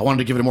did it, I wanted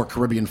to give it a more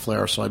Caribbean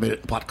flair, so I made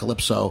it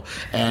Apotcalypso.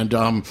 And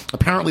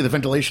apparently the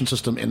ventilation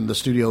system in the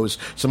studio is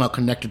somehow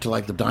connected to,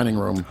 like, the dining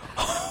room.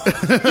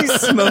 You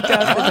smoked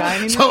out the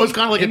dining room? So it's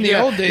kind of like in the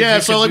old days. Yeah,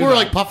 so like we were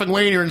like puffing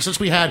Wayne here, and since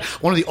we had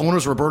one of the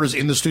owners, Roberta's,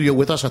 in the studio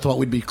with us, I thought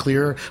we'd be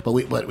clear, but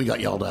we got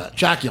yelled at.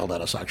 Jack yelled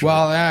at us, actually.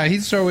 Well,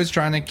 he's always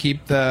trying to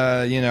keep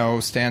the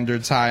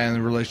standards high in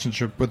the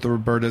relationship with the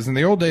Robertas. In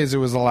the old days, it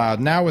was allowed.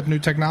 Now with new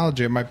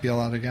technology, it might be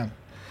allowed again.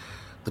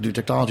 The new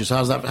technology. So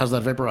how's that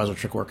vaporizer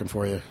trick working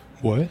for you?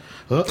 What?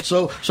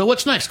 So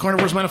what's next?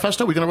 Carnivore's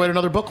Manifesto? We're going to write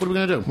another book? What are we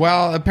going to do?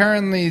 Well,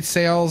 apparently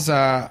sales,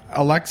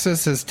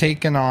 Alexis has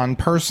taken on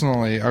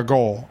personally a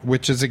goal,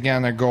 which is,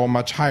 again, a goal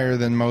much higher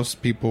than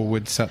most people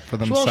would set for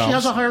themselves. Well, she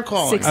has a higher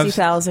calling.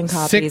 60,000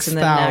 copies in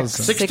the next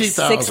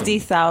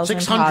 60,000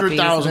 copies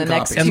in the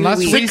next 2 unless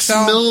weeks. we 6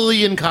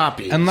 million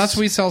copies. Unless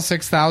we sell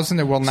 6,000,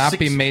 it will not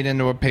be made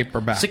into a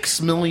paperback.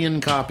 6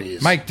 million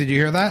copies. Mike, did you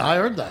hear that? I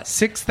heard that.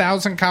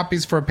 6,000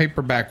 copies for a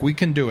paperback. We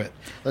can do it.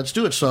 Let's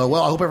do it. So,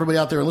 well, I hope everybody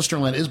out there in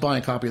Listerland is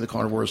buying a copy of the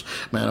Carnivore's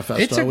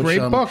Manifesto. It's a great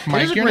book,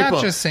 Mike. You're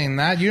not just saying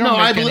that. You don't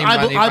make any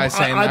money by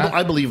saying that.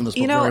 I believe in this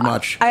book very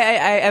much.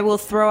 I will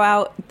throw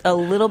out a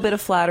little bit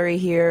of flattery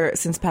here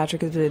since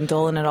Patrick has been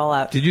doling it all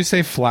out. Did you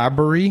say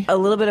flabbery? A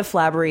little bit of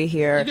flabbery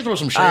here. You can throw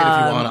some shade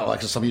if you want,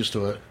 Alexis. I'm used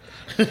to it.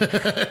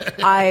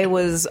 I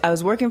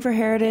was working for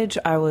Heritage.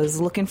 I was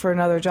looking for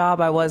another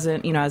job. I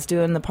wasn't, I was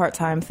doing the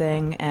part-time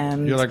thing,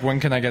 and you're like, when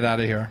can I get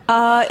out of here?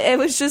 It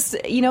was just,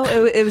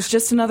 it was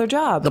just another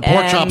job. The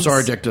pork chops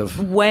are addictive.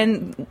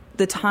 When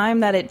the time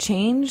that it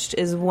changed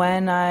is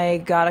when I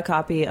got a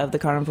copy of the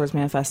Carnivores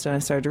Manifesto and I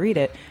started to read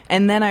it.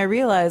 And then I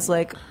realized,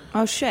 like,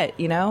 oh shit,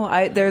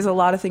 there's a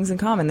lot of things in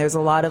common. There's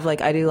a lot of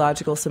like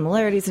ideological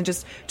similarities and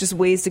just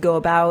ways to go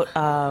about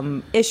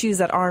issues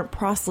that aren't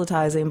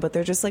proselytizing, but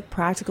they're just like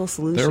practical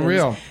solutions. They're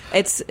real.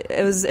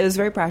 It was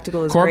very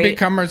practical. It was Corby great.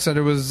 Kummer said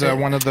it was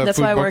one of the That's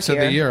food why I books work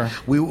of the here. year.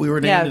 We were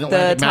named in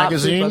Atlantic the top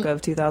Magazine. food book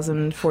of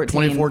 2014.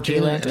 2014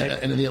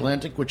 Atlantic. in the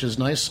Atlantic, which is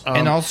nice.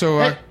 And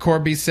also,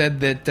 Corby said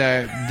that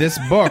this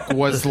book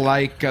was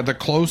like the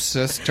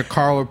closest to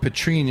Carlo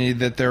Petrini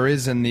that there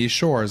is in these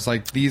shores.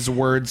 Like these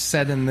words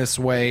said in this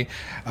way,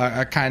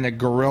 a kind of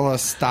guerrilla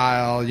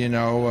style,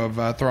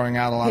 of throwing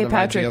out a lot Hey, of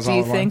Patrick, ideas do all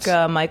you at think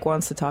once. Mike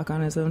wants to talk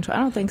on his own show? I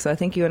don't think so. I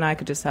think you and I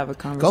could just have a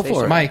conversation. Go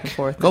for it. Mike, back and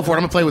forth. Go for it. I'm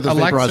going to play with this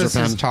Alexis vaporizer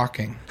pen. is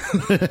talking.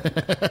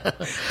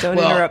 Don't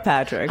interrupt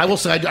Patrick. I will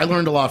say I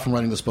learned a lot from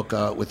writing this book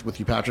with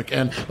you, Patrick.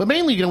 But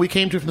mainly, we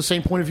came to it from the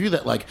same point of view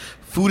that like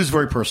food is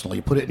very personal.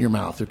 You put it in your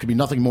mouth. There could be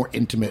nothing more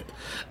intimate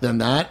than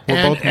that.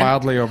 We're both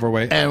mildly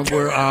overweight, and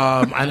we're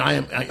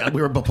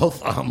we were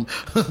both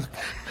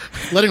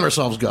letting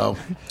ourselves go.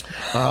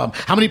 How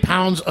many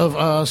pounds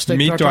of steak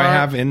meat tartare do I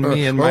have in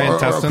me in my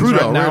intestines crudo,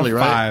 right now? really,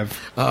 right?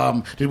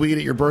 5. Did we eat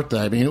at your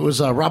birthday? I mean, it was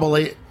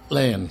Rabelais,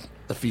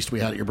 the feast we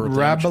had at your birthday.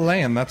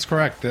 Rabelais, that's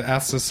correct. The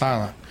S is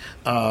silent.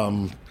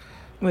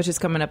 Which is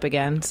coming up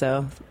again,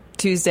 so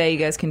Tuesday you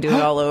guys can do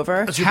it all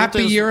over.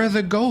 Happy Year of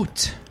the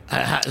Goat.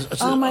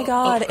 Oh my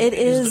God, it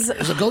is.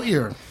 It's a goat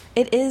year.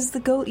 It is the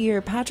goat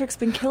year. Patrick's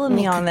been killing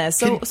me on this.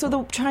 So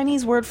the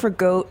Chinese word for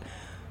goat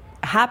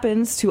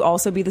happens to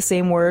also be the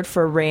same word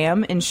for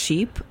ram and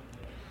sheep,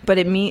 but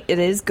it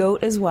is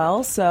goat as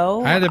well.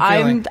 So I had a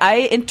feeling.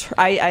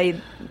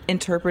 I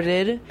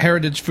interpreted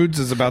Heritage Foods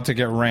is about to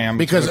get rammed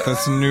because with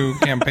this new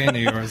campaign of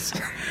yours.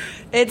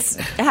 It's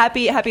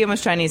happy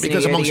almost Chinese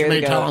because New Year. Amongst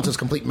many talents, his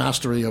complete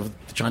mastery of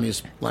the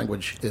Chinese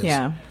language is.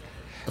 Yeah.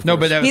 No,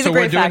 but He's so a we're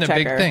great doing fact a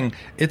big checker. thing.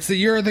 It's the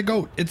year of the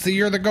goat. It's the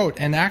year of the goat,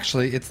 and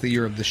actually, it's the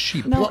year of the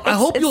sheep. No, Well, I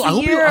hope it's the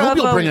you'll year of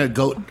bring a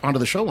goat onto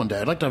the show one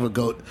day. I'd like to have a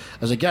goat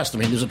as a guest. I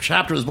mean, there's a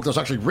chapter of this book that's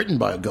actually written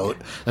by a goat,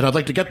 and I'd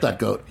like to get that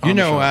goat. On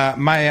the show.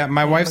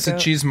 My wife's a goat.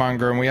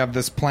 cheesemonger, and we have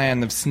this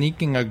plan of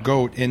sneaking a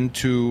goat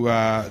into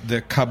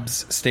the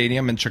Cubs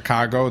stadium in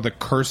Chicago. The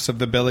curse of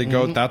the Billy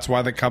Goat. Mm-hmm. That's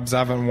why the Cubs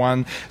haven't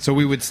won. So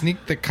we would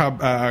sneak the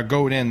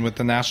goat in with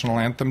the national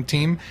anthem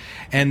team,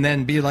 and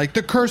then be like,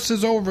 "The curse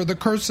is over. The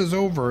curse is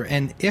over."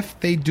 And if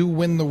they do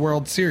win the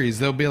World Series,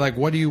 they'll be like,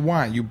 "What do you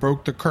want? You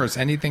broke the curse.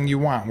 Anything you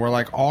want." We're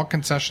like, all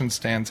concession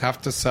stands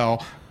have to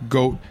sell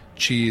goat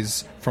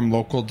cheese from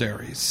local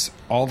dairies.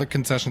 All the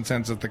concession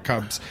stands at the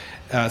Cubs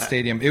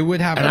stadium. It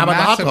would have And a how about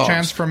the hot massive dogs?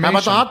 transformation. How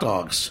about the hot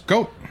dogs?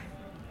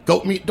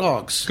 Goat meat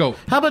dogs. Goat.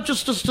 How about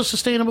just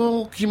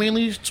sustainable,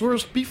 humanely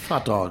sourced beef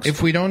hot dogs?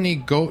 If we don't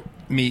need goat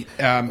meat,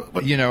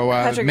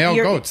 Patrick, male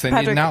you're- goats, they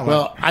need an Patrick- outlet.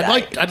 well,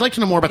 I'd like to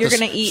know more about You're this.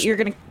 gonna eat. You're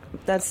gonna.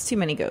 That's too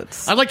many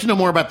goats. I'd like to know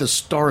more about the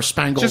Star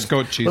Spangled. Just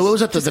goat cheese. What was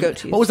that? Just goat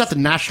cheese. What was that? The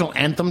national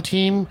anthem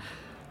team.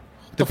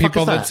 The fuck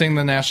people is that sing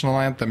the national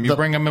anthem. You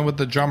bring them in with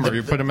the drummer.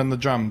 You put them in the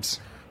drums.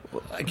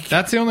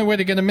 That's the only way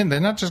to get them in. They're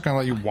not just going to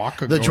let you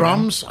walk a The goat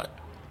drums,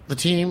 the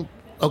team.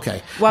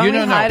 Okay. Why You don't we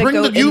don't know. hide a Bring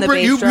goat the in you the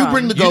bring bass you drum?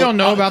 bring the in. goat. You don't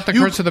know about the you-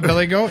 curse of the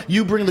Billy Goat?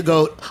 You bring the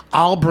goat.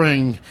 I'll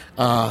bring.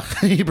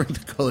 You bring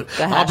the goat.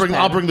 The hash pen.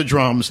 I'll bring the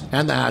drums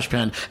and the hash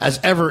pen. As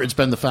ever, it's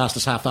been the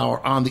fastest half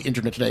hour on the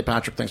internet today.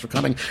 Patrick, thanks for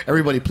coming.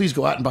 Everybody, please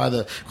go out and buy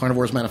the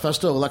Carnivores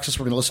Manifesto. Alexis,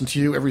 we're going to listen to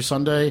you every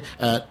Sunday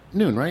at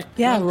noon, right?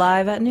 Yeah,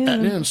 live at noon.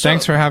 At noon. So,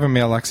 Thanks for having me,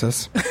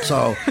 Alexis.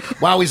 So,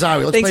 wowie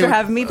zowie. Let's Thanks play for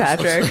having me,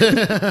 Patrick.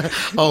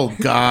 Oh,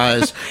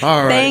 guys.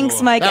 All right.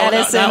 Thanks, Mike That-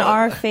 Edison, that-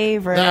 our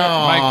favorite.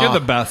 Mike, you're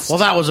the best. Well,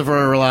 that was a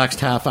very relaxed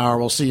half hour.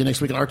 We'll see you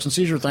next week in Arts and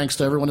Seizure. Thanks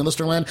to everyone in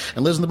Listerland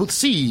and Liz in the booth.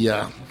 See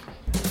ya.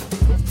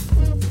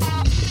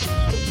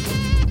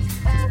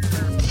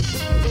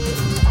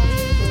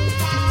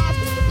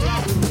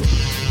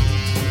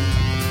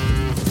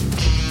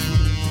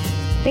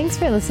 Thanks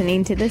for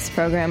listening to this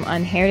program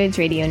on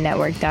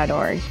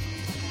heritageradionetwork.org.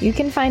 You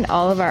can find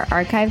all of our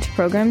archived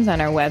programs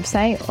on our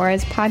website or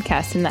as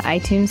podcasts in the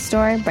iTunes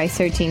Store by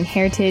searching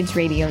Heritage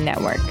Radio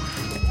Network.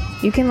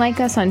 You can like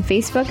us on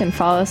Facebook and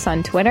follow us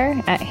on Twitter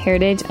at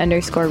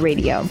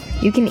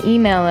heritage_radio. You can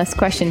email us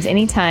questions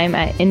anytime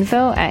at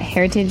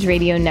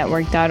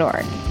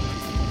info@heritageradionetwork.org.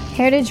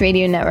 Heritage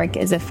Radio Network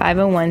is a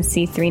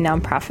 501c3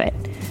 nonprofit.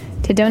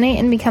 To donate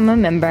and become a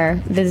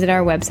member, visit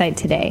our website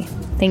today.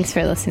 Thanks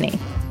for listening.